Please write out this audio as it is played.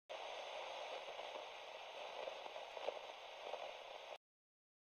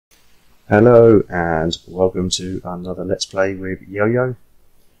Hello and welcome to another Let's Play with Yo-Yo,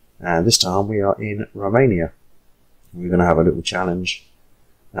 and this time we are in Romania. We're going to have a little challenge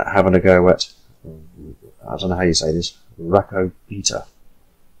at having a go at, I don't know how you say this, Racovita. So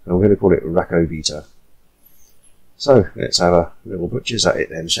we're going to call it Racovita. So let's have a little butchers at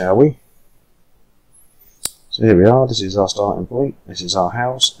it then, shall we? So here we are, this is our starting point, this is our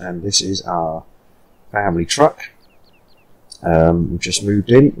house, and this is our family truck. We've just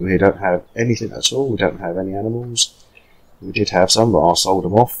moved in. We don't have anything at all. We don't have any animals. We did have some, but I sold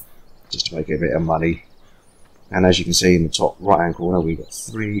them off just to make a bit of money. And as you can see in the top right hand corner, we've got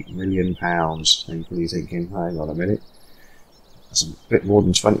 £3 million. And you're probably thinking, hang on a minute, that's a bit more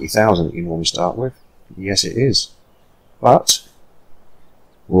than 20,000 that you normally start with. Yes, it is. But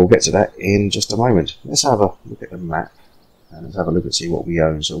we'll get to that in just a moment. Let's have a look at the map and let's have a look and see what we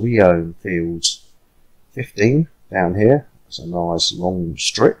own. So we own fields 15 down here. It's a nice long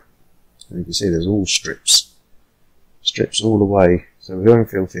strip, and you can see there's all strips all the way. So we own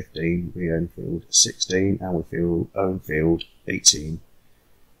field 15, we own field 16, and we own field 18.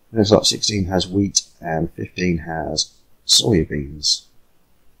 And it's like 16 has wheat and 15 has soybeans.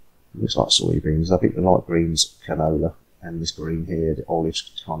 It looks like soybeans. I think the light green's canola, and this green here, the olive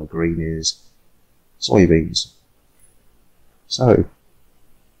kind of green, is soybeans. So,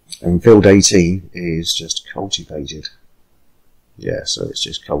 and field 18 is just cultivated. Yeah, so it's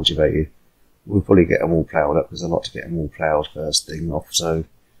just cultivated. We'll probably get them all ploughed up because I like to get them all ploughed first thing off. So,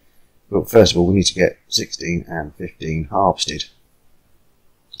 but first of all, we need to get 16 and 15 harvested.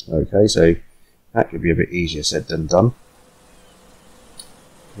 Okay, so that could be a bit easier said than done.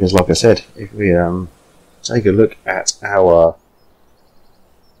 Because, like I said, if we take a look at our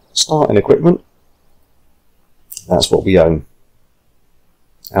starting equipment, that's what we own.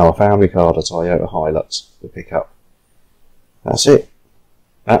 Our family car, the Toyota Hilux, the pickup. That's it.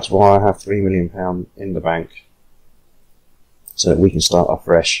 That's why I have £3 million in the bank, so that we can start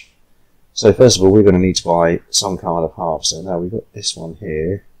afresh. So first of all, we're going to need to buy some kind of harvester. Now we've got this one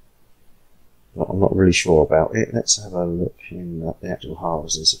here, but I'm not really sure about it. Let's have a look in the actual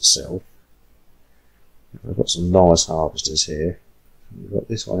harvesters itself. We've got some nice harvesters here. We've got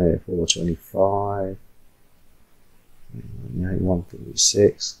this one here, 425,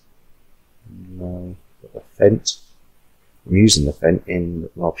 146. No, got the Fent. I'm using the Fent in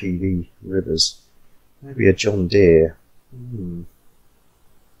my PV rivers. Maybe a John Deere. I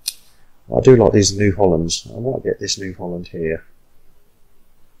do like these New Hollands. I might get this New Holland here.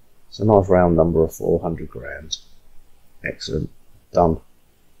 It's a nice round number of 400 grand. Excellent. Done.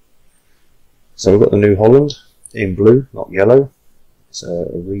 So we've got the New Holland in blue, not yellow. It's a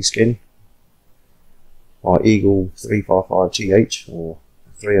reskin by Eagle 355TH or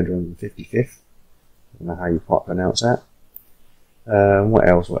 355th. I don't know how you quite pronounce that. What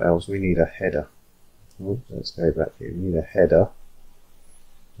else? We need a header. Oh, let's go back here. We need a header.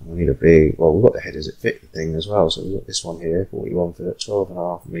 We need a big, well, we've got the headers that fit the thing as well. So we've got this one here, 41 foot,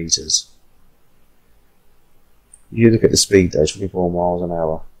 12.5 metres. You look at the speed though, 24 miles an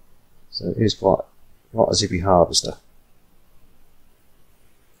hour. So it is quite a zippy harvester.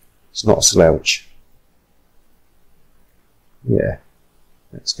 It's not a slouch. Yeah,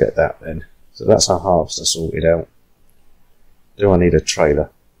 let's get that then. So that's our harvester sorted out. Do I need a trailer?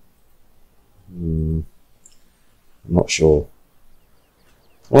 I'm not sure.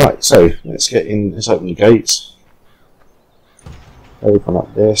 Right, so let's get in. Let's open the gates. Open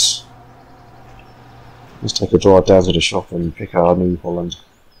up this. Let's take a drive down to the shop and pick our New Holland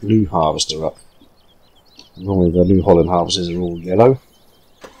blue harvester up. Normally the New Holland harvesters are all yellow.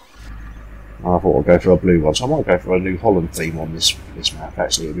 I thought I'd go for a blue one, so I might go for a New Holland theme on this map.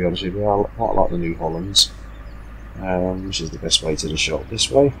 Actually, to be honest with you, I quite like the New Hollands. Which is the best way to the shop?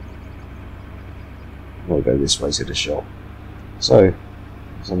 This way? We'll go this way to the shop. So,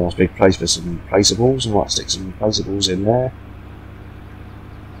 it's a nice big place for some placeables. I might stick some placeables in there.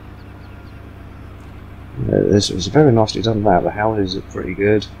 This is very nicely done now. The houses are pretty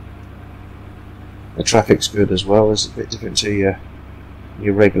good. The traffic's good as well. It's a bit different to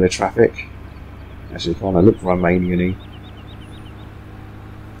your regular traffic. Actually, kind of look Romanian-y.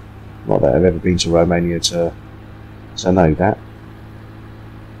 Not that I've ever been to Romania to know that.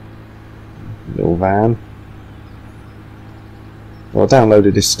 Little van. Well, I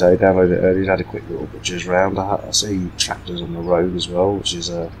downloaded this today, downloaded it earlier, had a quick little butcher's round. I see tractors on the road as well, which is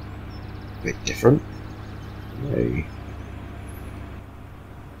a bit different. Yay.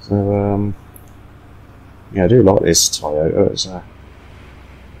 So, yeah, I do like this Toyota. It's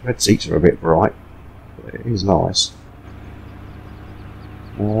red seats are a bit bright, but it is nice.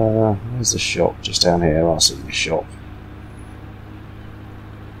 Where's the shop? Just down here. I see the shop.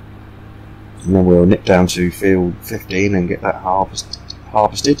 And then we'll nip down to field 15 and get that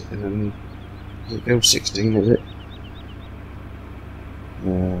harvested, and then is it field 16, is it?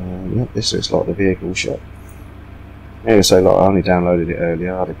 Yep, this looks like the vehicle shop. Yeah, so like I only downloaded it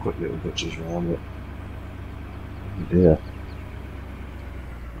earlier, I had a quick little butcher's round, but oh dear.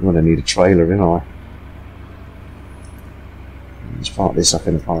 I'm going to need a trailer, ain't I? Let's park this up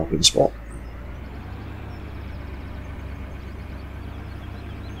in the parking spot.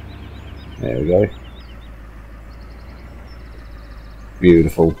 There we go.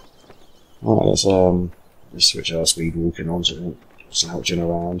 Beautiful. Right, let's switch our speed walking on so we don't slouching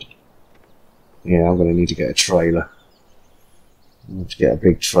around. Yeah, I'm going to need to get a trailer. I need to get a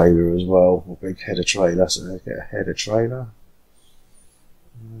big trailer as well, a big header trailer, so let's get a header trailer.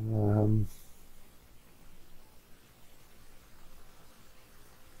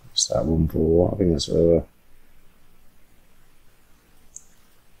 What's that one for? I think that's for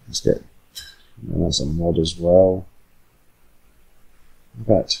let's get, and that's a mod as well. In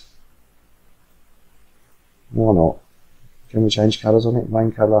fact, why not? Can we change colours on it?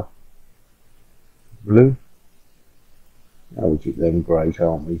 Main colour blue? Oh, we keep them grey,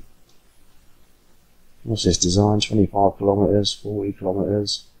 can't we? What's this design? 25 kilometres, 40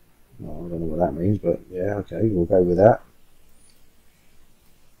 kilometres. Well, I don't know what that means, but yeah, okay, we'll go with that.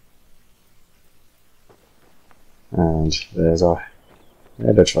 And there's our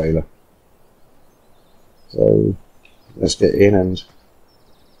header trailer. So let's get in and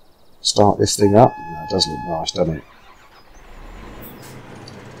start this thing up. That does look nice, doesn't it?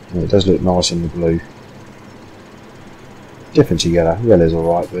 And it does look nice in the blue. Different to yellow. Yellow's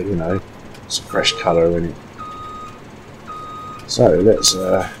alright, but you know, it's a fresh colour in it. So let's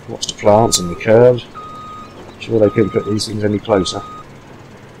watch the plants and the curves. Sure they couldn't put these things any closer.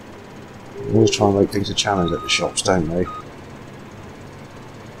 They always try and make things a challenge at the shops, don't they?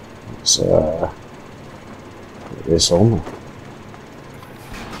 Let's put this on.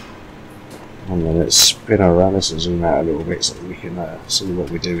 And then let's spin around. Let's zoom out a little bit so we can see what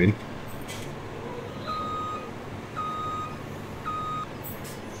we're doing.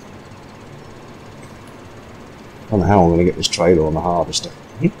 I don't know how I'm going to get this trailer on the harvester.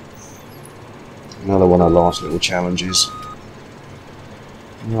 Another one of our last little challenges.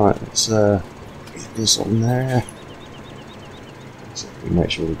 Right, let's get this on there. So we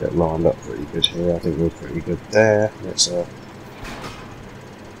make sure we get lined up pretty good here. I think we're pretty good there. Let's yep,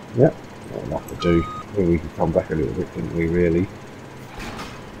 not enough to do. I think we can come back a little bit, couldn't we, really?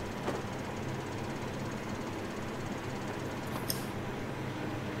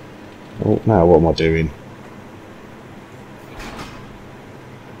 Oh, now what am I doing?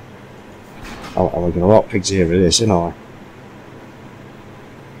 Oh, I'm going to lock pigs here with this, ain't I?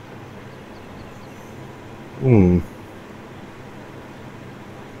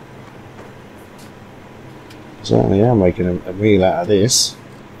 Certainly am making a meal out of this.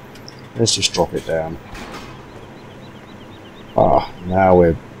 Let's just drop it down. Ah, now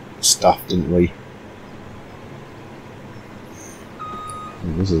we're stuffed, didn't we?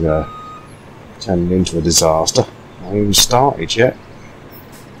 And this is turning into a disaster. I haven't even started yet.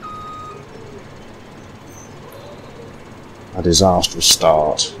 A disastrous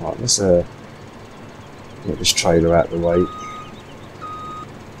start. Right, let's get this trailer out of the way.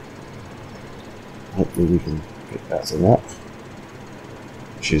 Hopefully we can pick that thing up,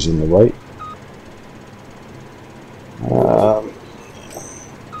 which is in the way.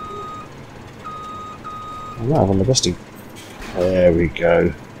 I'm not having the best of. There we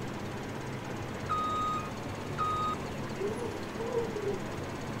go.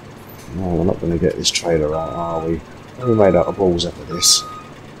 No, we're not going to get this trailer out, are we? We made out of balls after this.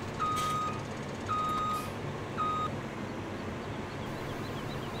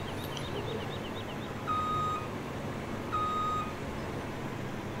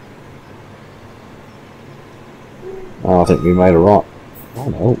 Oh, I think we made a right. Oh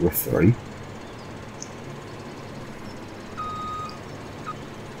no, we're three.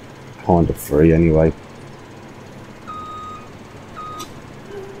 Kind of three, anyway.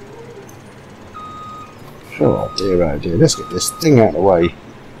 Oh dear, oh dear. Let's get this thing out of the way.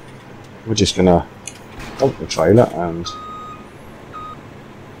 We're just gonna dump the trailer and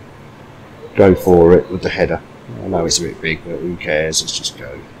go for it with the header. I know it's a bit big, but who cares? Let's just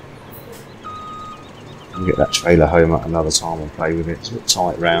go. We'll get that trailer home at another time and play with it. It's a bit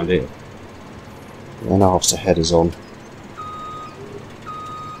tight round it. And after the header's on.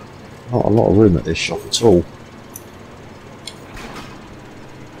 Not a lot of room at this shop at all.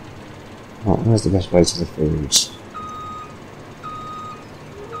 Right, where's the best way to the fields?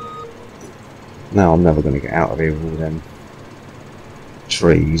 Now I'm never going to get out of here with all them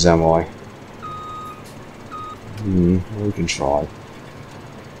trees, am I? Well, we can try.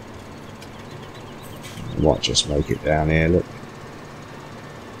 I might just make it down here, look.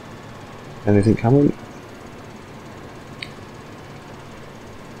 Anything coming?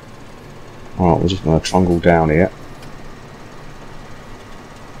 Alright, we're just going to trundle down here.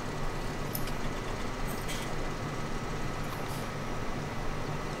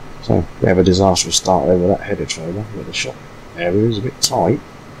 So, we have a disastrous start over that header trailer where the shop area is a bit tight.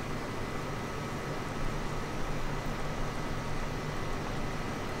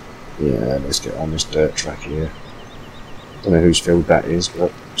 Yeah, let's get on this dirt track here. Don't know whose field that is,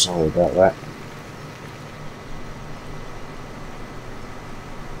 but sorry about that.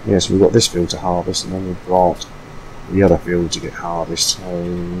 Yes, we've got this field to harvest, and then we've got the other field to get harvested.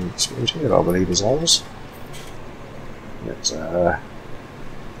 So, this field here, I believe, is ours. Let's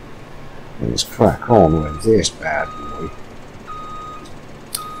crack on with this bad boy.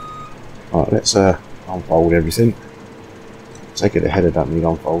 Right, let's unfold everything. Take it the header don't need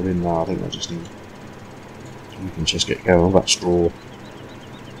unfolding. No, I think I just need. You can just get going on that straw.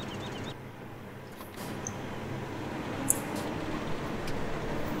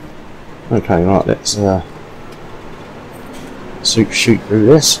 Okay, right, let's shoot through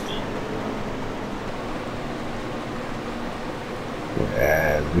this.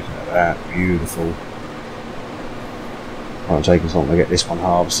 Yeah, look at that, beautiful. Might take us long to get this one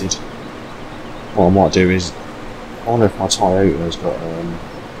harvested. What I might do is, I wonder if my Toyota's got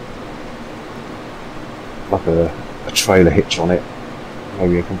like a trailer hitch on it.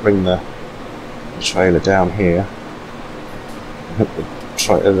 Maybe I can bring the trailer down here and hook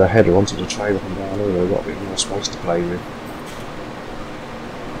the header onto the trailer from down here. We've got a bit more space to play with.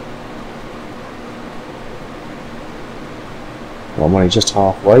 Well, I'm only just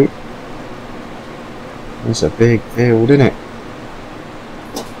halfway. It's a big field, isn't it?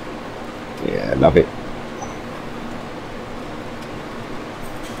 Yeah, love it.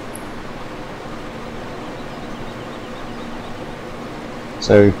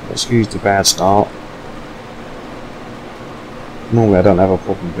 So, excuse the bad start. Normally I don't have a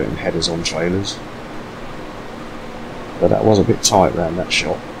problem putting headers on trailers, but that was a bit tight around that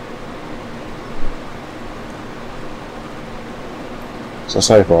shop. So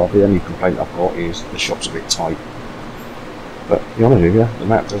far the only complaint I've got is the shop's a bit tight. But to be honest with you, the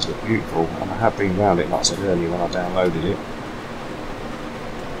map does look beautiful, and I have been round it like I said earlier when I downloaded it.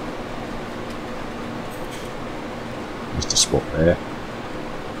 Just a spot there.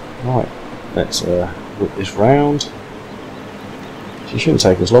 Right, let's whip this round. It shouldn't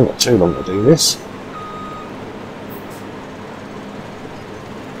take us too long to do this.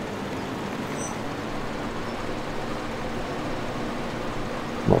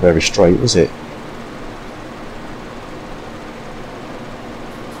 Not very straight, is it?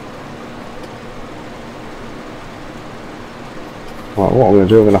 Right, what I'm going to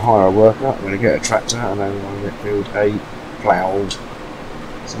do, I'm going to hire a worker, I'm going to get a tractor, and then I'm going to get field A ploughed.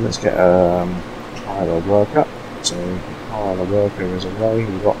 So let's get hire a worker. So hire a worker is away.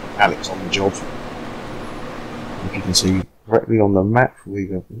 We've got Alex on the job. If you can see correctly on the map,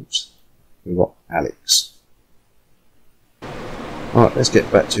 we've got Alex. Right, let's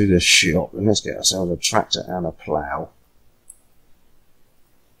get back to the shop and let's get ourselves a tractor and a plough.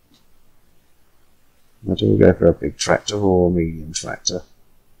 Now, do we go for a big tractor or a medium tractor?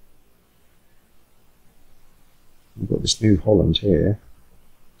 We've got this New Holland here.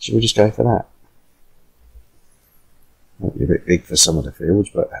 Should we just go for that? Might be a bit big for some of the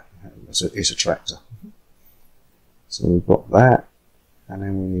fields, but it's a tractor. So we've got that, and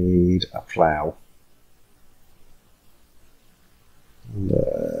then we need a plough. And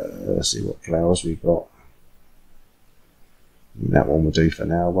let's see what ploughs we've got. And that one will do for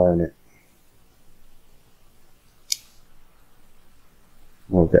now, won't it?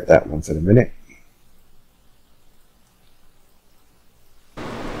 We'll get that one for the minute.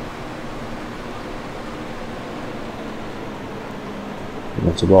 I'm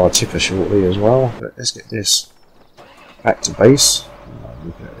going to buy a tipper shortly as well, but let's get this back to base. Oh,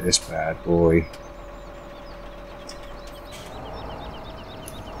 look at this bad boy.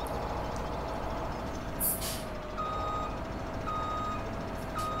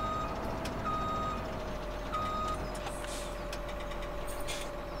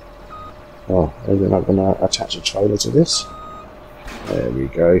 Oh, they're not going to attach a trailer to this. There we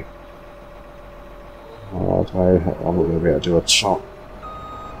go. Oh, I'm not going to be able to do a chop.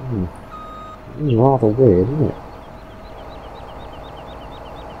 This is rather weird, isn't it?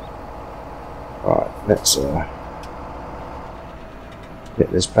 Right, let's get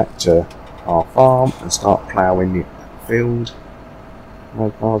this back to our farm and start ploughing the field.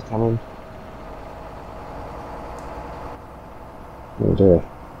 No cars coming. Oh dear.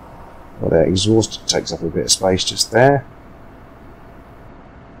 Well, their exhaust takes up a bit of space just there.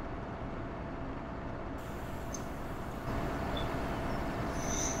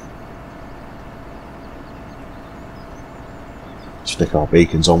 Stick our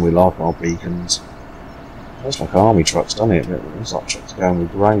beacons on, we like our beacons. Looks like army trucks, doesn't it? It looks like trucks going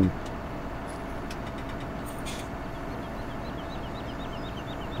with grain.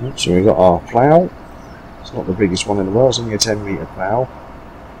 So we've got our plough. It's not the biggest one in the world, it's only a 10-metre plough.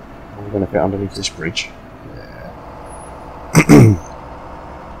 We're going to fit underneath this bridge. Yeah.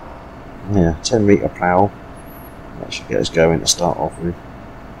 Yeah, 10-metre plough. That should get us going to start off with.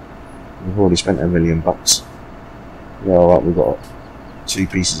 We've already spent $1 million. Yeah, alright, we've got 2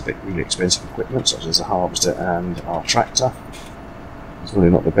 pieces of really expensive equipment, such as a harvester and our tractor. It's really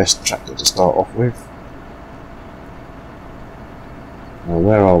not the best tractor to start off with. Now,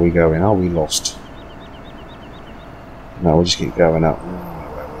 where are we going? Are we lost? No, we'll just keep going up.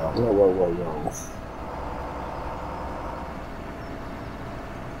 Whoa, whoa, whoa, whoa.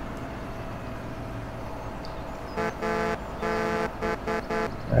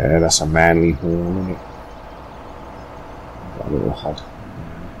 Yeah, that's a manly horn, isn't it? Got a little HUD.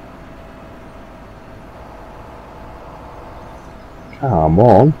 Come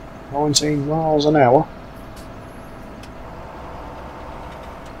on, 19 miles an hour.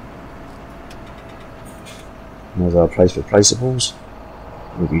 There's our place for placeables.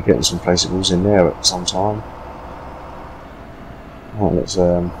 We'll be getting some placeables in there at some time. Right, let's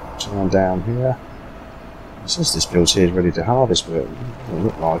turn down here. It says this field here is ready to harvest, but it doesn't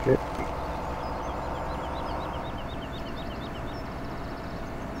look like it.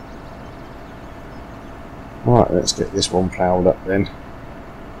 Right, let's get this one ploughed up then.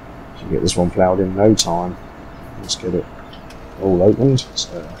 Should get this one ploughed in no time. Let's get it all opened.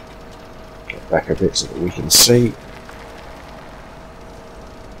 So get back a bit so that we can see.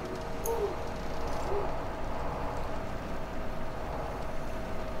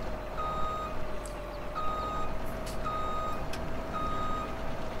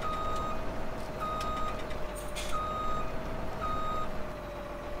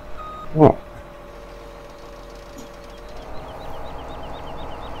 Right.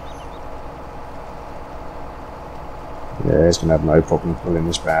 Yeah, it's going to have no problem pulling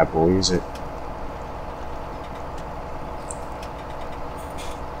this bad boy, is it?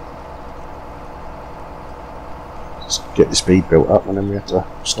 Just get the speed built up and then we have to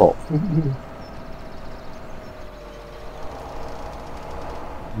stop. There's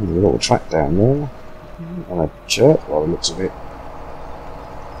a little track down there and a church by the looks of it.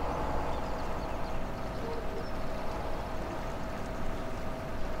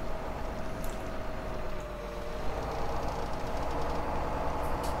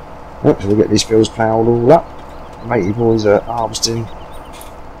 Yep, so we'll get these fields ploughed all up. Matey boys are harvesting.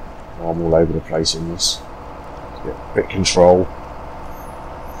 Oh, I'm all over the place in this. Get a bit of control.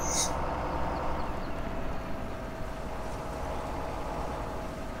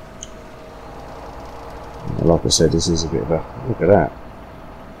 And like I said, this is a bit of a look at that.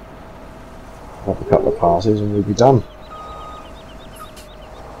 Have a couple of passes and we'll be done.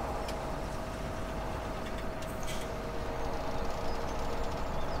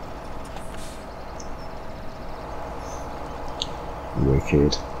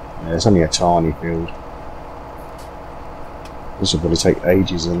 Wicked. Yeah, it's only a tiny field. This will probably take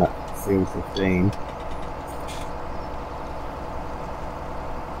ages in that field 15.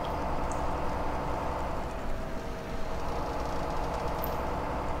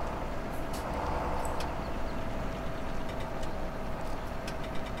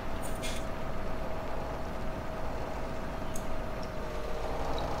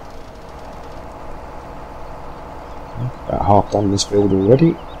 About half done this field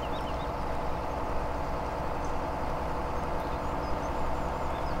already.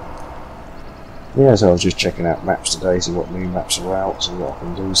 Yeah, so I was just checking out maps today, see what new maps are out, see what I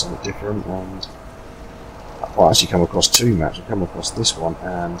can do, something different, and I actually come across 2 maps. I've come across this one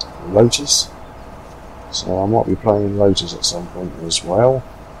and Lotus, so I might be playing Lotus at some point as well.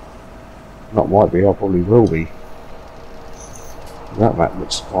 Not might be, I probably will be. That map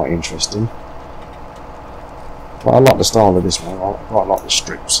looks quite interesting. But I like the style of this one, I quite like the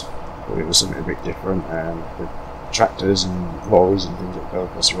strips. But it was something a bit different, and the tractors and lorries and things that go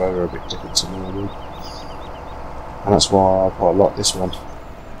across the road are a bit different to normal. And that's why I quite like this one.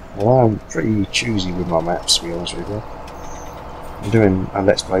 Well, I'm pretty choosy with my maps, to be honest with you. I'm doing a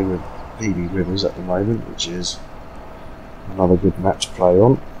Let's Play with PB Rivers at the moment, which is another good map to play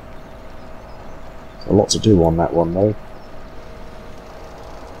on. There's a lot to do on that one though.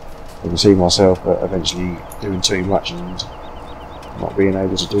 I can see myself eventually doing too much and not being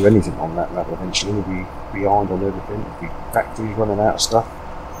able to do anything on that map eventually. We'll be behind on everything. There'll be factories running out of stuff.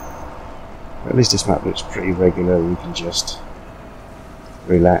 But at least this map looks pretty regular. We can just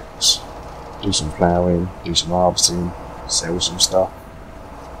relax, do some ploughing, do some harvesting, sell some stuff,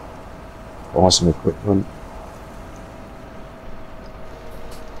 buy some equipment.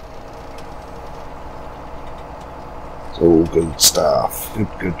 It's all good stuff.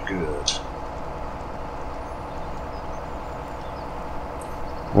 Good.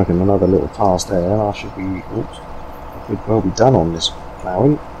 I reckon another little task there, I should be, I could well be done on this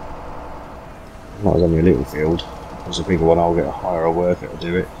ploughing. Not as only a little field. If it's a bigger one, I'll hire a worker to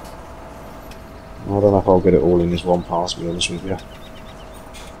do it. I don't know if I'll get it all in this one pass, to be honest with you.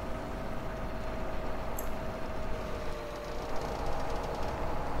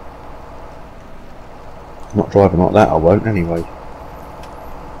 Not driving like that, I won't anyway.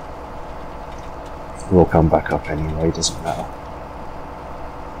 We'll come back up anyway, doesn't matter.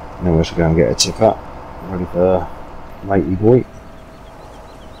 And then we'll have to go and get a tip up, ready for matey boy.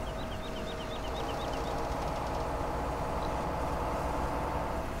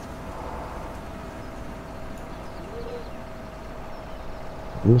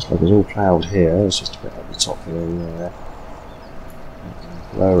 It looks like it's all ploughed here, it's just a bit at the top here, yeah.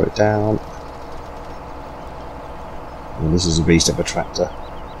 Lower it down. And this is a beast of a tractor.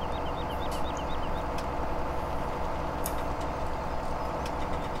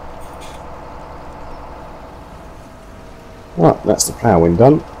 Right, that's the ploughing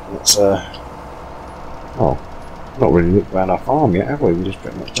done. Let's, not really looked around our farm yet, have we? We just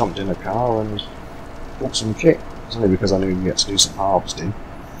pretty much jumped in a car and bought some kit. It's only because I knew we had to do some harvesting.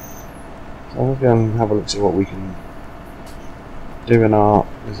 So we'll go and have a look to see what we can do in our,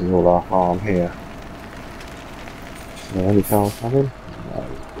 this is all our farm here. Are there any cars coming? No,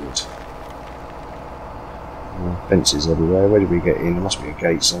 good. Fences everywhere. Where did we get in? There must be a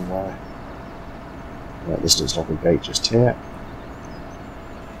gate somewhere. Yeah, this looks like a gate just here.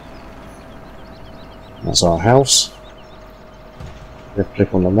 That's our house. Left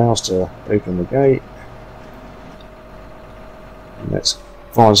click on the mouse to open the gate. And let's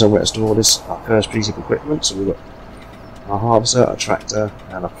find somewhere to store this, our first piece of equipment. So we've got our harvester, a tractor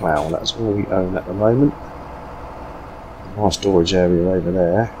and a plough. That's all we own at the moment. Nice storage area over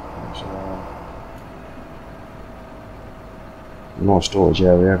there. Nice storage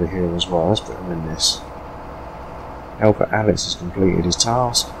area over here as well. Let's put them in this. Helper Alex has completed his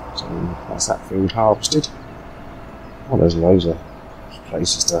task, so that's that field harvested. Oh, there's loads of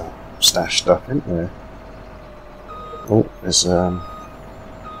places to stash stuff in there. Oh, there's I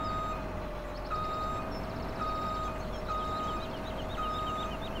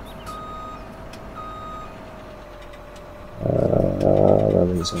don't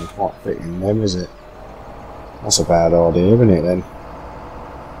think it's going to quite fit in them, is it? That's a bad idea, isn't it then?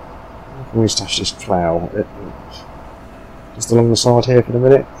 How can we stash this plough? Just along the side here for the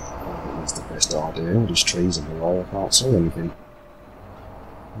minute? I think that's the best idea. All these trees in the way, I can't see anything.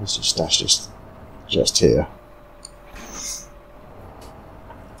 Let's just stash this just here.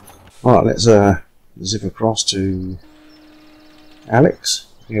 Alright, let's zip across to Alex,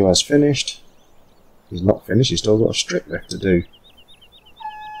 who has finished. He's not finished, he's still got a strip left to do.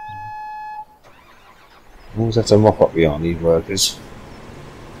 Always have to mop up behind these workers.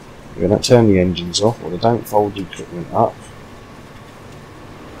 They don't turn the engines off, or they don't fold the equipment up.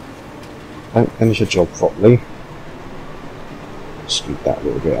 Don't finish a job properly. Scoot that a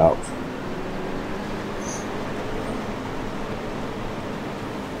little bit up.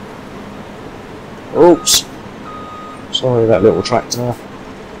 Oops! Sorry, that little tractor.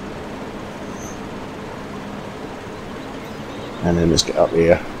 And then let's get up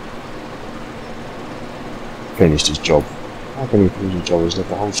here. Finished his job. How can he finish his job? Is like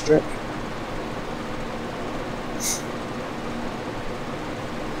the whole strip?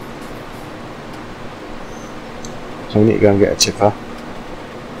 So we need to go and get a tipper.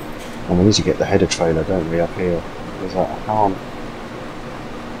 And we need to get the header trailer, don't we, up here? Because I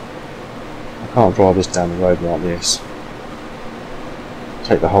can't drive this down the road like this.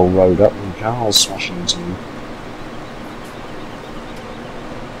 Take the whole road up and cars smashing into me.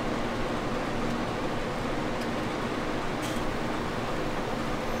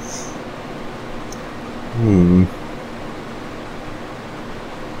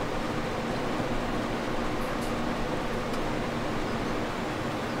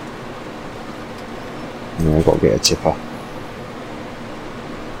 Yeah, I've got to get a tipper.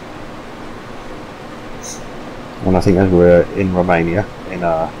 And I think as we're in Romania, in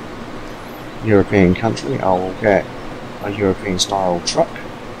a European country, I will get a European style truck.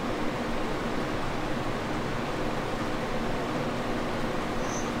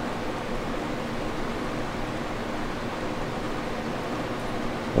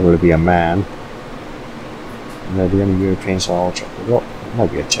 There will be a man. And they're the only European style truck we've got.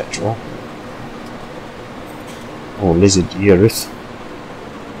 Maybe a Tetra. Or Lizard Urith.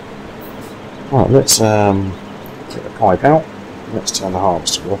 Right, let's take the pipe out. Let's turn the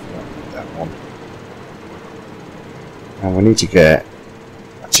harvester off. That one. And we need to get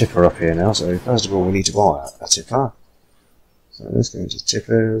a tipper up here now. So first of all, we need to buy a tipper. So let's go into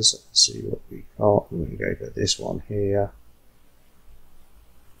tippers. See what we got. We're going to go for this one here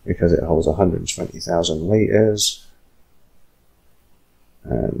because it holds 120,000 litres.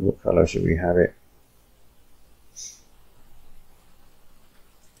 And what colour should we have it?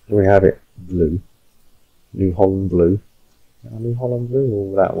 Do we have it blue? New Holland blue. New Holland blue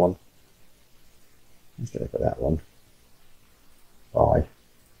or that one? Let's go for that one. Bye.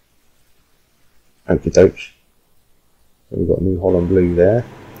 Okie doke. So we've got New Holland blue there.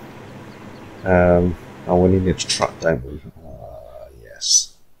 Oh, we need a truck, don't we?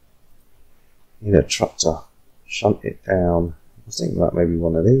 Yes. Need a truck to shunt it down. I was thinking about maybe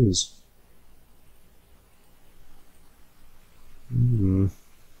one of these.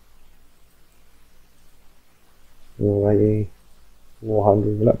 480,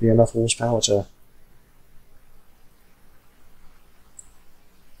 400. Will that be enough horsepower to?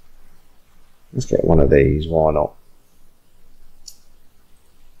 Let's get one of these. Why not?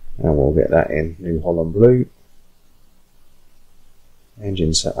 And we'll get that in New Holland blue.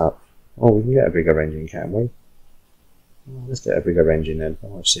 Engine set up. Oh, we can get a bigger engine, can we? Oh, let's get a bigger engine then.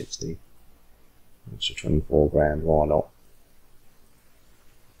 560. Extra 24 grand. Why not?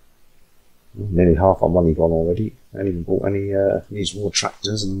 Nearly half our money gone already. I haven't even bought any these more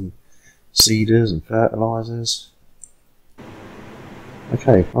tractors and seeders and fertilizers.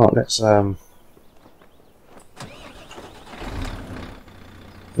 Okay, right, let's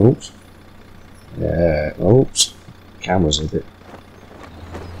oops. Yeah, oops. Camera's a bit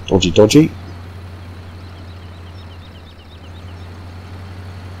dodgy.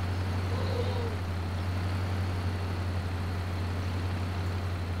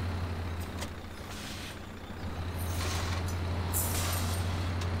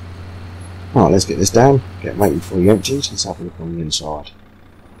 Right, let's get this down, get mated fully emptied, let's have a look on the inside.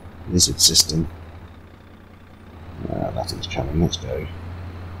 Lizard system. Nothing's coming, let's go.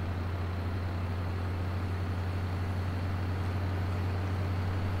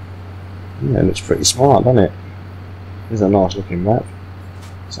 Yeah, it looks pretty smart, doesn't it? There's a nice looking map.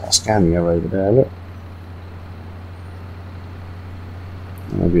 It's like a Scania over there, look.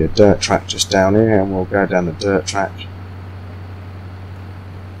 There'll be a dirt track just down here, and we'll go down the dirt track.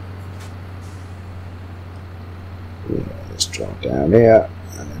 Yeah, let's drive down here,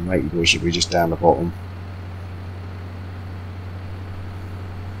 and then matey boy should be just down the bottom.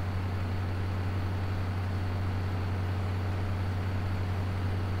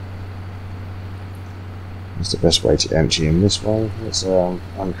 That's the best way to empty him this way. Let's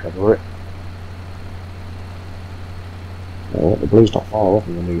uncover it. Oh, the blue's not far off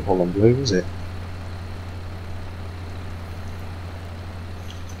in the New Holland blue, is it?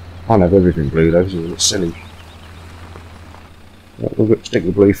 Can't have everything blue though, because it looks silly. We'll stick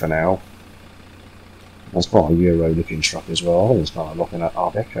with blue for now. That's quite a Euro looking truck as well. I think it's kind of looking at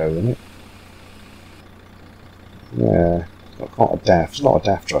Art Deco, isn't it? Yeah, it's got quite a daft. It's not a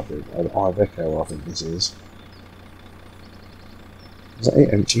daft truck, it's an Art Deco, I think this is. Is that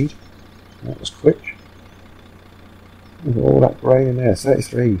it emptied? That was quick. Look at all that grain in there.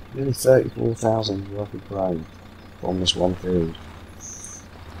 33, nearly 34,000 worth of grain from this one field.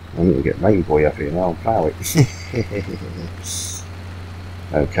 I need to get Matey Boy up here now and plough it.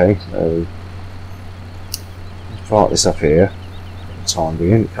 Okay, so let's park this up here for the time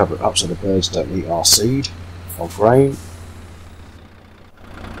being, cover it up so the birds don't eat our seed, our grain.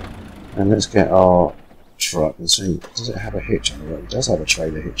 And let's get our truck and see, does it have a hitch on the road? It does have a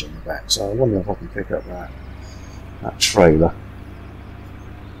trailer hitch on the back, so I wonder if I can pick up that trailer.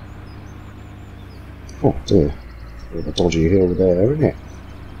 Oh dear, bit of a dodgy hill there, isn't it?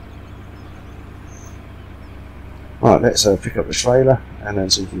 Right, let's pick up the trailer and then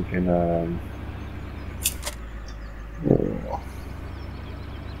see if we can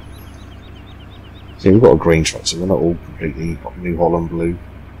see, we've got a green truck, so we're not all completely New Holland blue.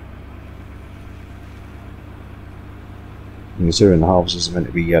 And the two and the halves are meant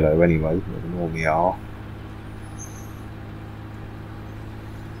to be yellow anyway, but they normally are.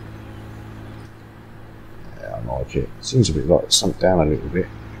 Yeah, I like it. Seems a bit like it's sunk down a little bit.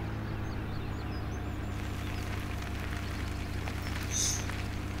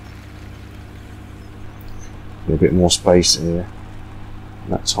 A bit more space here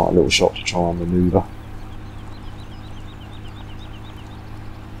in that tight little shop to try and manoeuvre.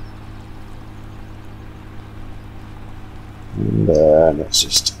 And let's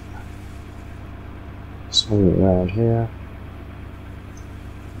just swing it around here.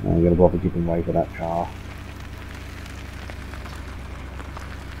 I'm going to bother giving way for that car.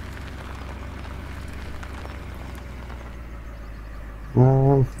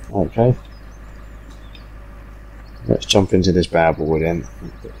 Okay. Let's jump into this bad boy then.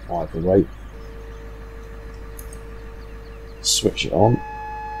 Bit wide the weight. Switch it on.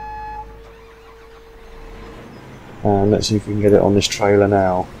 And let's see if we can get it on this trailer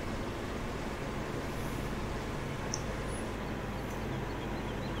now.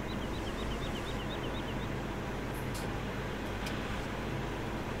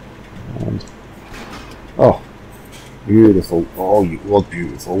 And oh, beautiful. Oh, it was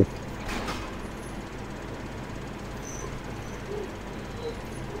beautiful.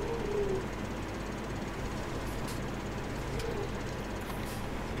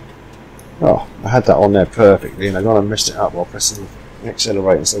 Oh, I had that on there perfectly and I kind of messed it up while pressing the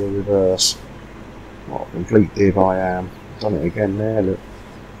accelerator instead of reverse. What a complete div I am. Done it again there, look.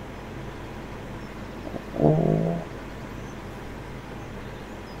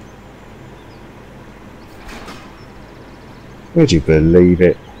 Would you believe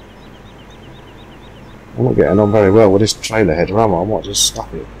it? I'm not getting on very well with this trailer header, am I? I might just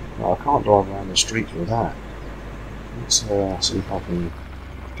stop it. No, I can't drive around the streets with that. Let's see if I can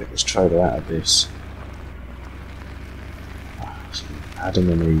get this trailer out of this.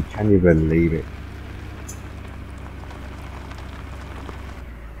 Adam and Eve, can you believe it?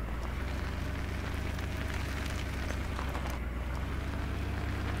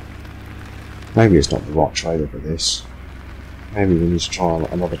 Maybe it's not the right trailer for this. Maybe we need to try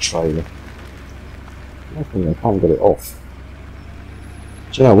another trailer. I think I can't get it off.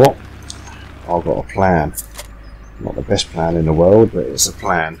 Do you know what? I've got a plan. Not the best plan in the world, but it's a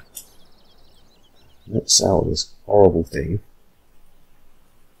plan. Let's sell this horrible thing.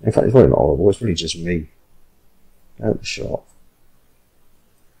 In fact, it's really not horrible, it's really just me. Out the shop.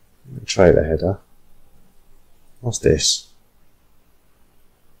 Trailer header. What's this?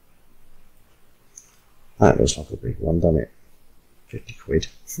 That looks like a big one, doesn't it? 50 quid.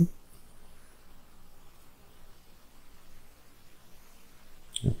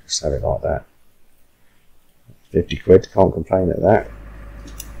 Sell it like that. 50 quid, can't complain at that.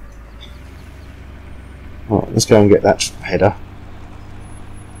 Right, let's go and get that header.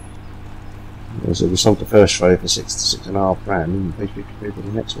 So we sold the first trailer for £6.5 grand and we paid 50 quid for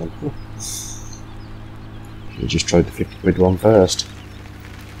the next one. We just tried the 50 quid one first.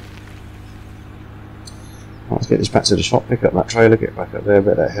 Right, let's get this back to the shop, pick up that trailer, get back up there,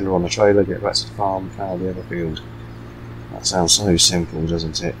 bet that header on the trailer, get back to the farm, plough the other field. That sounds so simple,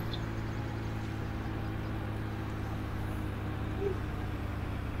 doesn't it?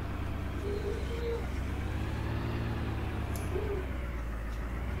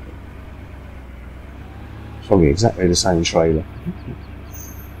 Probably exactly the same trailer.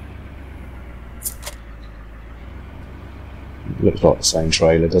 Looks like the same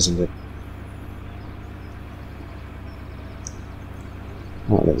trailer, doesn't it?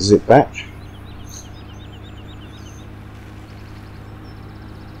 Right, let's zip back.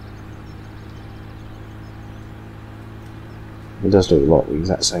 It does look like the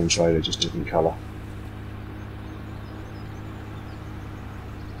exact same trailer, just different colour.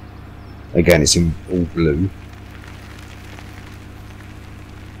 Again, it's in all blue.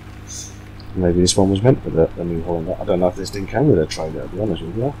 Maybe this one was meant for the New Holland. I don't know if this thing came with a trailer, to be honest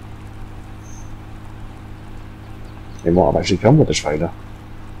with you. It might have actually come with a trailer.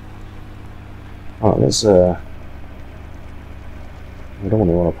 Right, let's we don't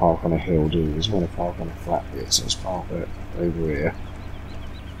want to park on a hill, do we? We just want to park on a flat bit, so let's park it over here.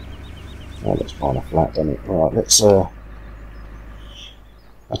 Oh, let's find a flat, doesn't it? Right, let's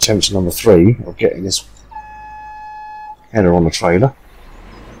attempt number 3 of getting this header on the trailer.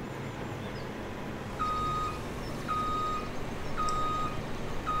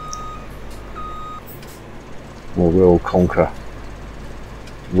 Or we'll conquer.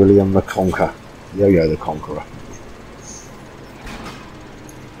 William the Conqueror. Yo-Yo the Conqueror.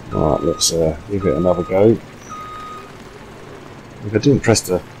 Right, let's give it another go. If I didn't press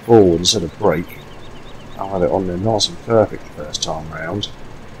the forward instead of brake, I had it on there nice and perfect the first time round.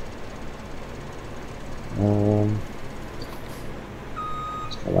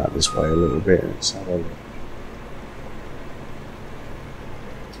 Let's go out this way a little bit. Let's have a look.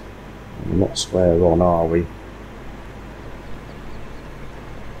 We're not square on, are we?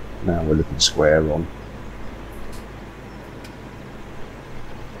 Now we're looking square on.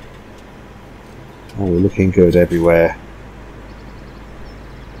 Oh, we're looking good everywhere.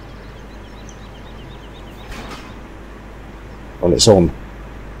 Well, it's on.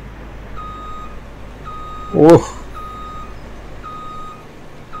 Oh.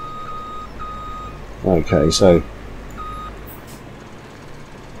 Okay, so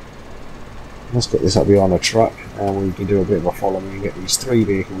let's get this up behind the truck and we can do a bit of a follow me and get these 3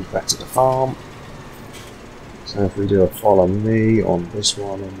 vehicles back to the farm. So if we do a follow me on this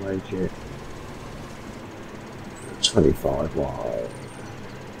one and make it 25 wide.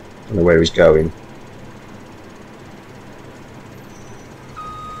 Don't know where he's going.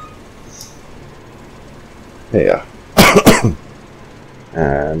 Here.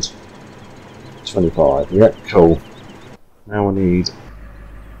 And 25. Yep, cool. Now we need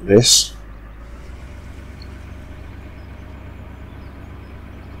this.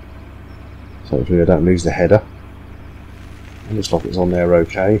 So hopefully I don't lose the header. It looks like it's on there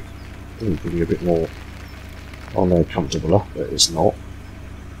okay. Give me a bit more on there comfortabler, but it's not.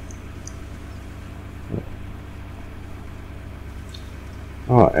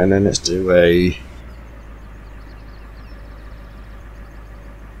 Alright, and then let's do a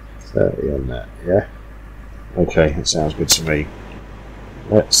 30 on that, yeah? Okay, that sounds good to me.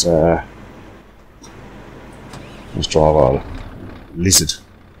 Let's drive our lizard.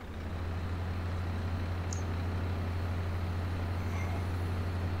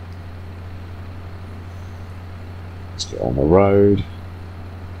 Let's get on the road.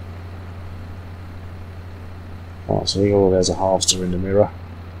 Can't see, oh, there's a harvester in the mirror.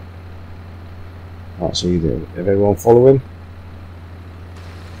 Can't see there. Is everyone following?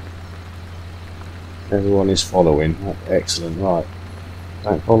 Everyone is following. Excellent, right.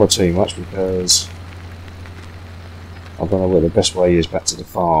 Don't follow too much because I don't know where the best way is back to the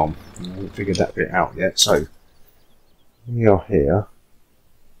farm. I haven't figured that bit out yet. So, we are here.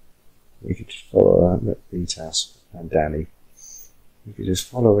 We could just follow Vitas and Danny. We could just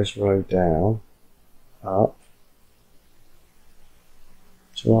follow this road down, up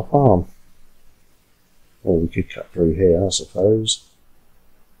to our farm. Or we could cut through here, I suppose.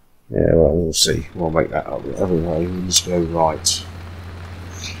 Yeah, well, we'll see. We'll make that up. Anyway, we just go right.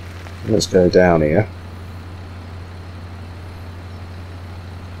 Let's go down here.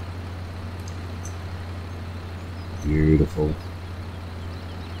 Beautiful.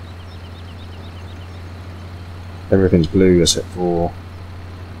 Everything's blue except for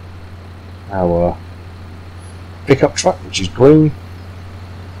our pickup truck, which is green.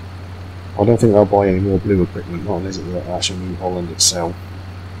 I don't think I'll buy any more blue equipment, not unless it's actually New Holland itself.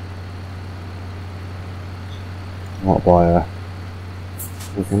 I might buy a...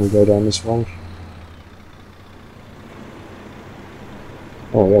 Can we go down this one?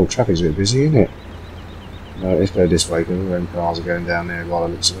 Oh, the old traffic's a bit busy, isn't it? No, let's go this way because all them cars are going down there by the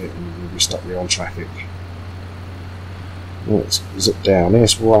looks of it and we'll be stuck there on traffic. Let's zip down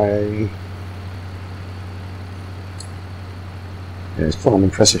this way. Yeah, it's quite an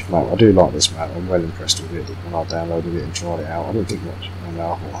impressive map. I do like this map. I'm well impressed with it when I downloaded it and tried it out. I didn't think much. I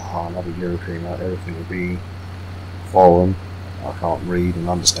thought, oh, another European map, everything will be foreign. I can't read and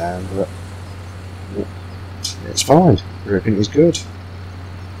understand, but yeah, it's fine. Everything is good.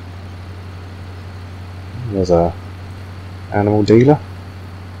 There's a animal dealer.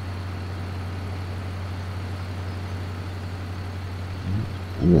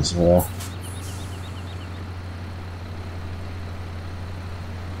 And there's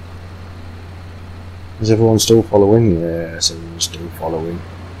is everyone still following? Yes, everyone's still following.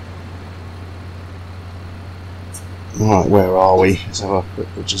 Right, where are we? Let's have a quick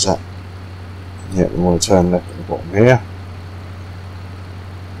look at that. Yeah, we want to turn left at the bottom here.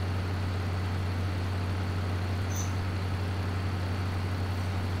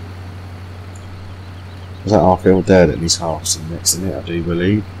 Is that our field there that needs harvesting next in it? I do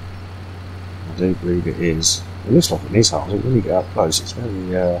believe. I do believe it is. It looks like it needs harvesting. When you get up close, it's very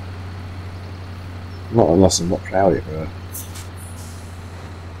not unless I'm not ploughed it for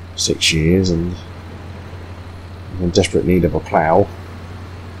 6 years and I'm in desperate need of a plough.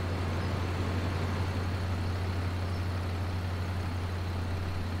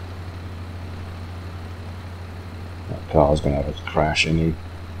 That car's going to have a crash, isn't he?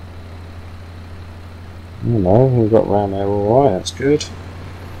 Oh no, we got round there alright, that's good.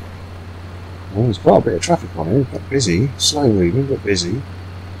 Well, there's quite a bit of traffic on here, but busy, slow moving but busy.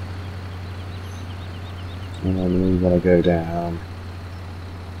 And then we want to go down.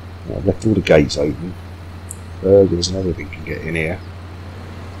 Well, I've left all the gates open. Burgers and everything can get in here.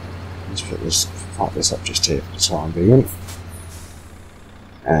 Let's put this, fuck this up just here for the time being.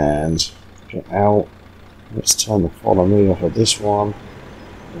 And get out. Let's turn the follow me off of this one.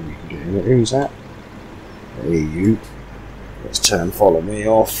 Then we can get in it. Who's that? There you. Let's turn follow me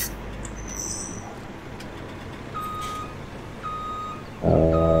off.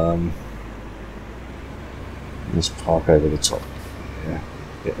 Let's park over the top. Yeah,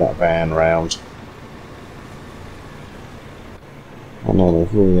 get that van round. And then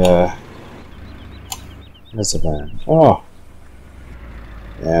if we there's the van. Oh,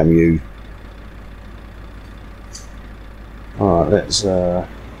 damn you! All right, let's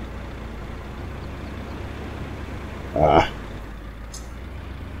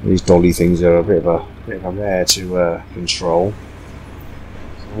these dolly things are a bit of a mare to control.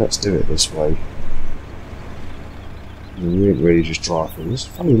 So let's do it this way. And we didn't really just drive through. It's a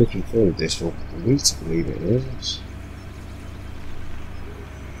funny looking thing, this for me to believe it is.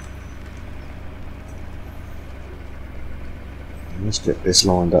 And let's get this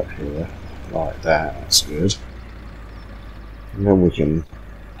lined up here, like that, that's good. And then we can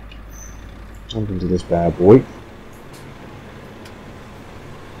jump into this bad boy.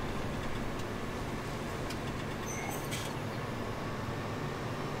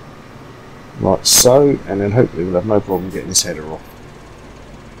 Like so, and then hopefully we'll have no problem getting this header off.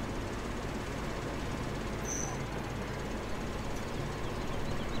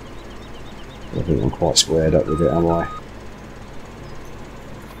 I think I'm quite squared up with it, am I?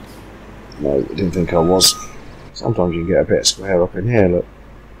 No, I didn't think I was. Sometimes you can get a bit of square up in here, look.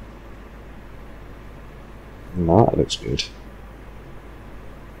 No, that looks good.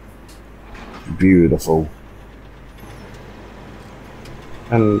 Beautiful.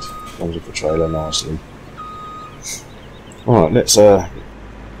 And comes with the trailer nicely. Alright, let's get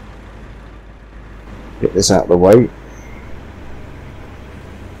this out of the way.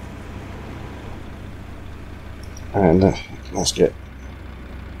 And let's get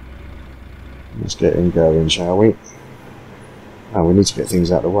him going, shall we? Oh, we need to get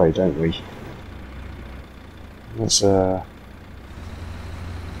things out of the way, don't we? Let's get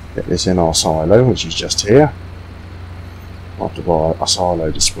this in our silo, which is just here. I have to buy a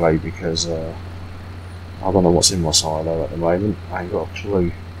silo display because I don't know what's in my silo at the moment. I ain't got a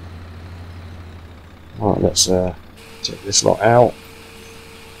clue. Right, let's check this lot out.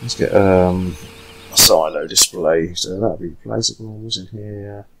 Let's get a silo display. So that'll be placeables in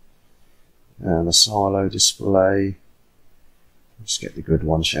here, and a silo display. Let's get the good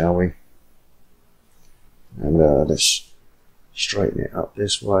one, shall we? And let's straighten it up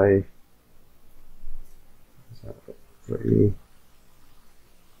this way.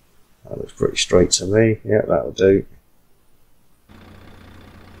 That looks pretty straight to me. Yeah, that'll do.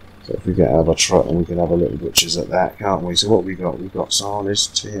 So if we get out of our truck, then we can have a little butchers at that, can't we? So what we got? We've got silage,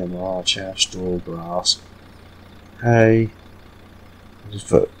 TMR, chaff, straw, grass, hay. Just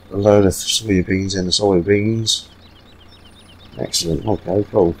put a load of soybeans in the soybeans. Excellent. Okay,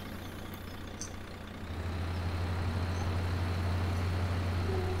 cool.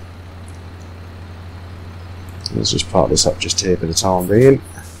 Let's just park this up just here for the time being.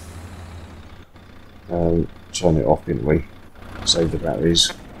 Turn it off, didn't we? Save the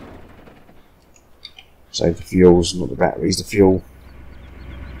batteries. Save the fuels, not the batteries, the fuel.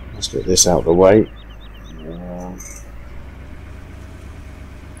 Let's get this out of the way.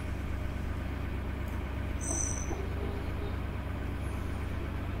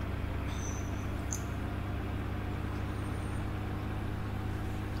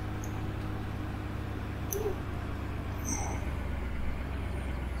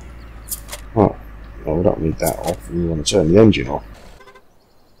 Right, well, we don't need that off, we want to turn the engine off.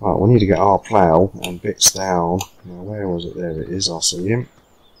 Right, we need to get our plough and bits down. Now, where was it? There it is, I see him.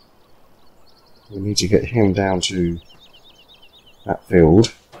 We need to get him down to that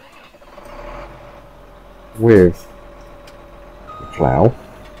field with the plough.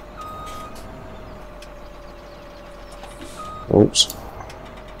 Oops.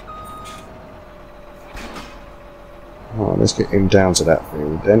 Right, let's get him down to that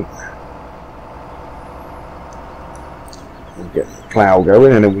field then. We'll get the plough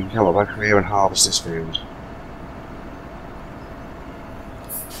going and then we can come up back here and harvest this field.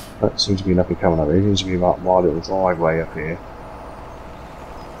 That seems to be nothing coming up here. It seems to be my little driveway up here.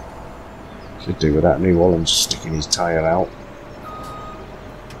 Should do with that New Holland sticking his tail out.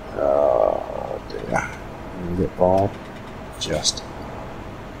 Oh dear. Can we get by? Just.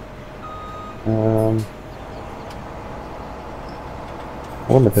 I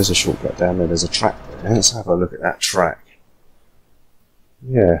wonder if there's a shortcut down there. There's a track there. Let's have a look at that track.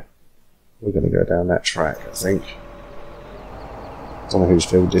 Yeah, we're going to go down that track, I think. Don't know whose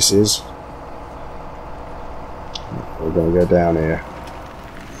field this is. We're going to go down here.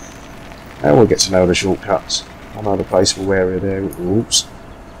 And we'll get to know the shortcuts. I know the placeable area there. Oops.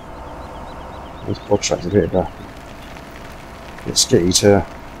 This pod track's a bit of a bit skitty to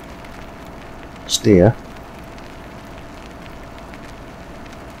steer.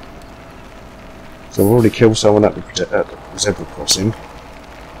 So we've already killed someone at the zebra crossing.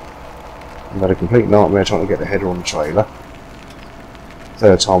 We've had a complete nightmare trying to get the header on the trailer.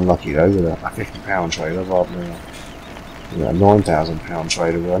 Third time lucky though, with a £50 trailer rather than a £9,000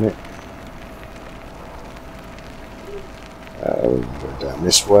 trailer on it. We'll go down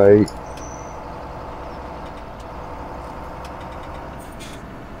this way.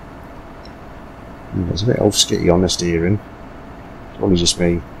 It's a bit off skitty on the steering. It's probably just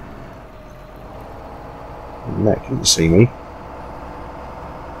me. Neck, can you see me?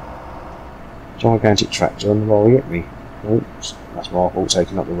 Gigantic tractor on the lorry hit me. Oops, that's my fault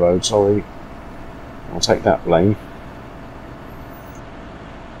taking up the road, sorry. I'll take that blame.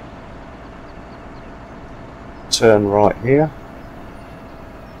 Turn right here.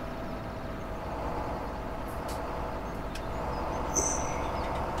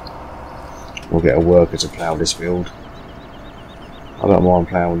 We'll get a worker to plough this field. I don't mind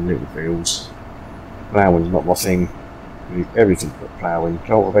ploughing little fields. Ploughing's not my thing. Everything but ploughing.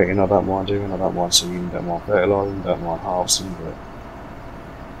 Cultivating I don't mind doing, I don't mind seeding, don't mind fertilising, don't mind harvesting, but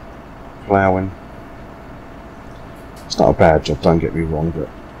ploughing, it's not a bad job, don't get me wrong, but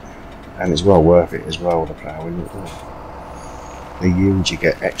and it's well worth it as well, the ploughing. The yield you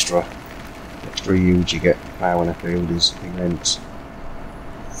get, extra yield you get ploughing a field is immense.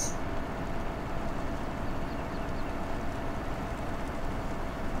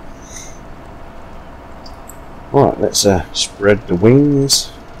 Right, let's spread the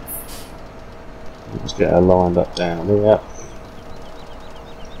wings. Let's get her lined up down here.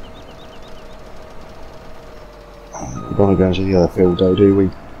 We don't want to go into the other field though, do we?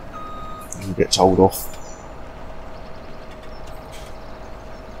 We'll get told off.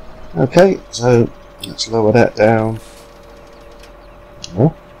 Okay, so let's lower that down.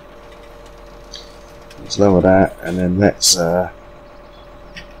 Let's lower that, and then let's get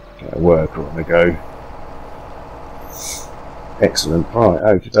a worker on the go. Excellent. Right,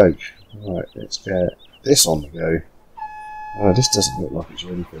 okie doke. Right, let's get this on the go. Oh, this doesn't look like it's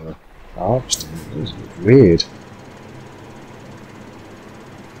ready for harvesting. It's weird.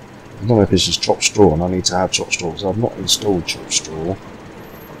 I don't know if this is chopped straw, and I need to have chopped straw because I've not installed chopped straw.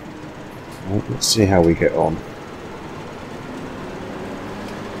 Right, let's see how we get on.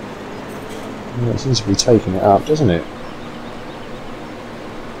 Well, it seems to be taking it up, doesn't it?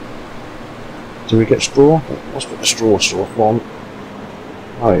 Do we get straw? Let's put the straw stuff on.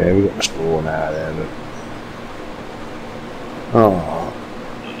 Oh yeah, we got the straw now there, look. Oh,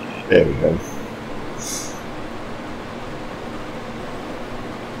 there we go.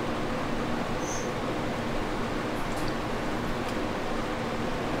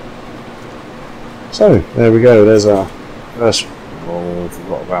 So, there we go, there's our first. Oh, I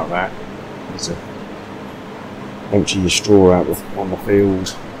forgot about that. Need to empty your straw out on the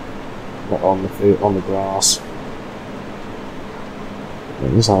field. Not on the field, on the grass.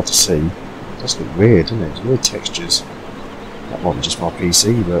 It is hard to see. It does look weird, doesn't it? It's weird textures. That might be just my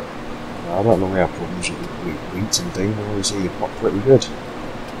PC, but I don't normally have problems with wheat and things. I always see the pot pretty good.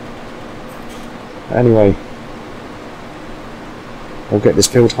 Anyway, we'll get this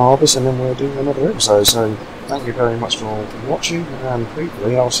field harvest and then we'll do another episode. So thank you very much for watching, and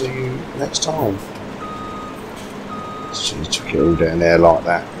hopefully I'll see you next time. She took it all down there like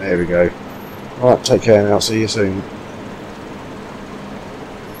that. There we go. Right, take care now. See you soon.